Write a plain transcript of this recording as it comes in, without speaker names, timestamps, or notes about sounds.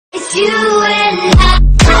just you and I.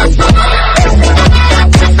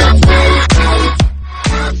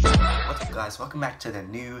 What's up, guys? Welcome back to the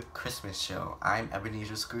new Christmas show. I'm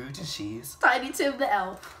Ebenezer Scrooge and she's Tiny Tim the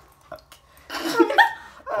Elf. Okay.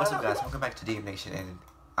 What's up, guys? Welcome back to DM Nation, and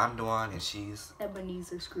I'm Dewan and she's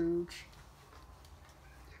Ebenezer Scrooge.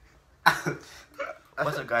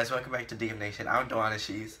 What's up, guys? Welcome back to DM Nation. I'm Dewan and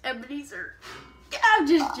she's Ebenezer. I'm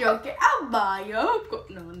just joking. I'm Maya.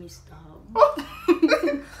 No, let me stop.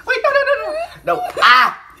 Wait, no.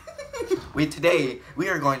 Today we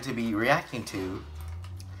are going to be reacting to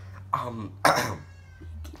where's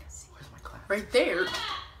my class? Right there.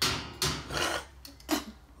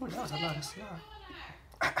 Oh, that was a lot of snot.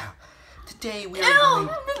 Today we are Ew,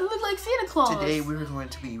 you look like Santa Claus. Today we're going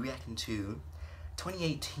to be reacting to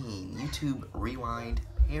 2018 YouTube Rewind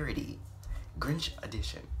Parody Grinch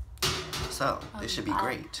Edition. So this should be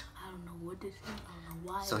great. I don't know what this is. I don't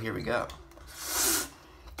know why. So here we go.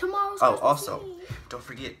 Tomorrow's Oh, Christmas also, Eve. don't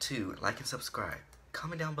forget to like and subscribe.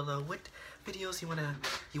 Comment down below what videos you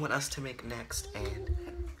want us to make next, and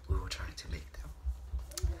we will try to make them.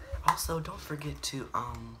 Also, don't forget to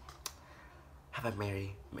have a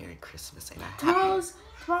Merry Christmas and a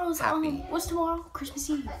Tomorrow's happy what's tomorrow? Christmas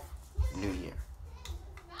Eve. New Year.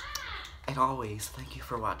 And always, thank you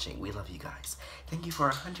for watching. We love you guys. Thank you for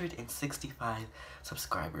 165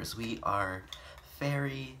 subscribers. We are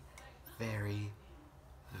very, very,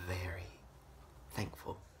 very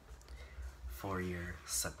thankful for your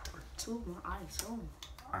support. Ooh, my eyes. Oh.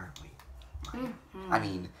 Aren't we? I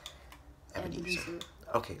mean, Ebenezer.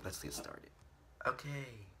 Okay, let's get started.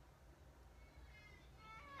 Okay.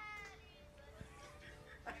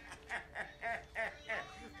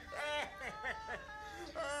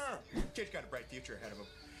 Kid's got a bright future ahead of him.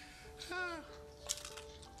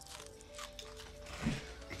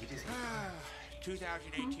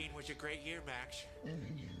 2018 was a great year, Max.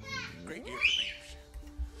 Great year for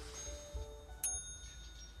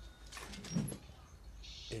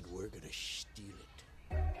me. And we're gonna steal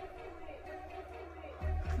it.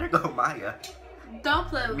 There go Maya. Don't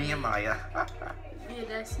play with Me and Maya. Yeah,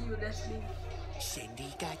 that's you. That's me.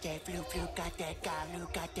 Cindy got that flu, got that Galu,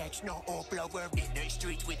 got that snow blower in the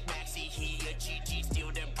streets with Maxie. He and Gigi steal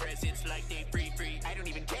them presents like they free. I don't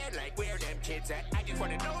even care like where them kids at. I just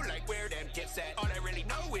wanna know like where them gifts at. All I really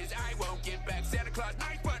know is I won't give back Santa Claus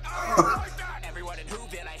night, but I don't like that. Everyone in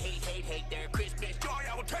Whoville, I hate their Christmas joy.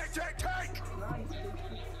 I will take.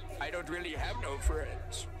 I don't really have no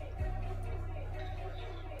friends.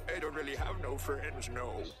 I don't really have no friends,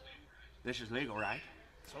 no. This is legal, right?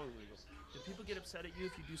 Totally legal. Do people get upset at you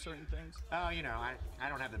if you do certain things? Oh, you know, I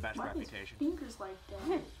don't have the best Why reputation. his fingers like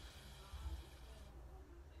that?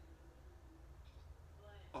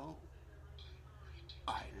 Oh,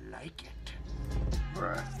 I like it.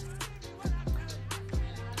 Bruh.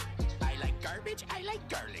 I like garbage, I like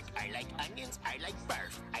garlic, I like onions, I like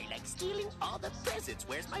barf. I like stealing all the presents.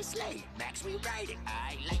 Where's my sleigh? Max, we riding.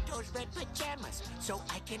 I like those red pajamas, so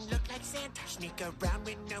I can look like Santa. Sneak around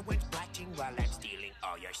when no one's watching while I'm stealing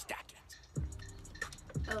all your stockings.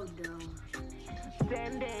 Oh no.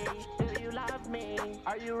 Cindy, do you love me?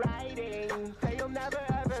 Are you riding? Say you'll never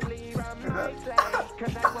ever leave from my side.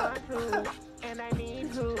 Cause I want to, and I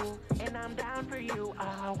need to, and I'm down for you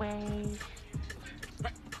always.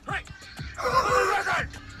 Hey!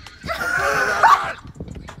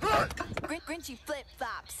 Grinchy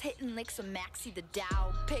flip-flops, hitting licks with Maxie the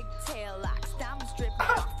dog. Pigtail locks, diamonds dripping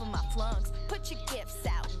off of my flunks. Put your gifts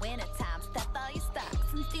out, wintertime, stuff all your stocks.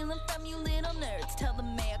 I'm stealing from you little nerds, tell the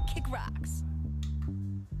mayor kick rocks.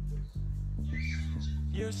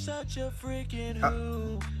 You're such a freaking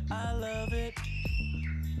who, I love it.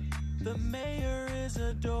 The mayor is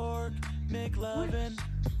a dork, McLovin.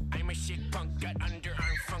 I'm a shit punk, got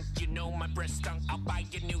underarm funk. You know my breast stunk. I'll buy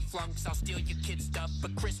you new flunks. I'll steal your kid stuff,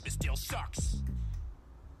 but Christmas still sucks.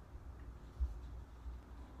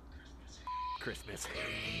 Christmas.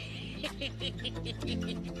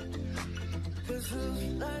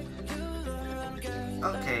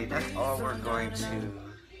 Okay, that's all we're going to.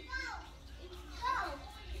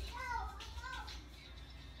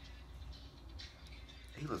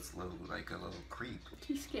 He looks like a little creep.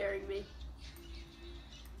 He's scaring me.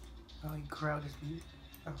 Oh, he crowd his feet.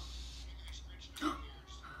 Oh.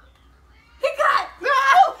 He got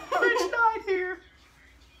No! He's not here.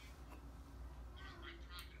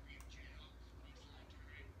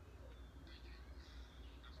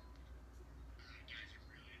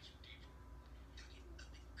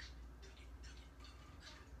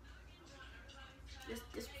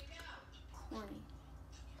 This corny.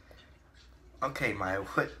 Okay, Maya,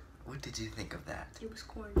 what did you think of that? It was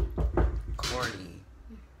corny. Corny.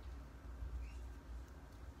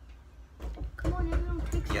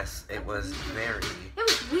 Yes, it was very... It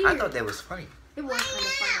was weird. I thought that was funny. It was kind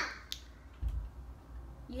of funny.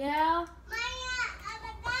 Yeah.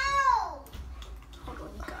 Hold on,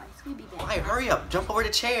 you guys. We'll be back. Why? Hurry up. Jump over the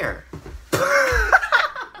chair.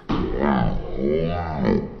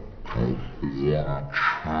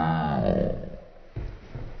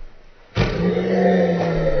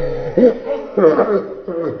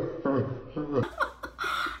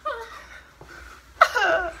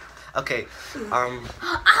 Okay,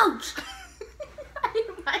 Ouch! I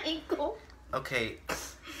hit my ankle. okay.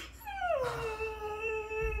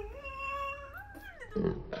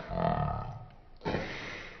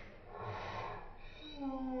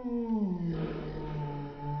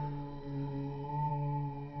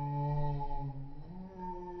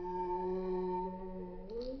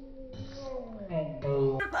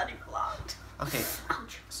 Everybody blocked. Okay,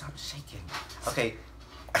 Ouch. stop shaking. Okay.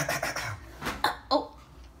 Oh.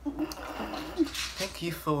 Thank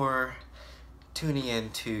you for tuning in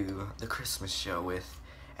to the Christmas show with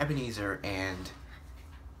Ebenezer and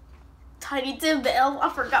Tiny Tim the elf. I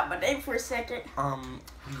forgot my name for a second.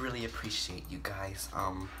 we really appreciate you guys.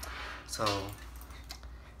 So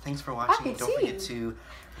thanks for watching. can Don't see forget you. to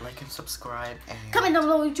like and subscribe and Comment down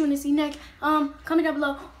below what you want to see next. Comment down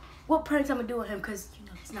below what pranks I'm gonna do with him, cause you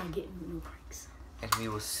know he's not getting no pranks. and we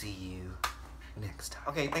will see you next time.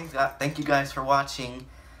 Okay, thank you guys for watching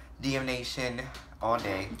DM Nation all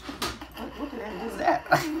day. What is that?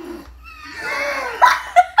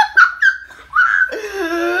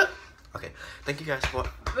 Okay, thank you guys for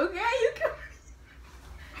Okay, you can.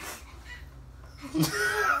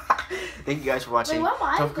 thank you guys for watching. Wait, why my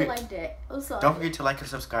Don't eyes go forget- like that? I'm sorry. Don't forget to like and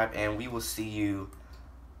subscribe, and we will see you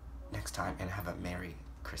next time. And have a Merry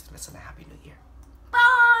Christmas and a Happy New Year.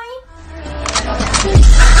 Bye.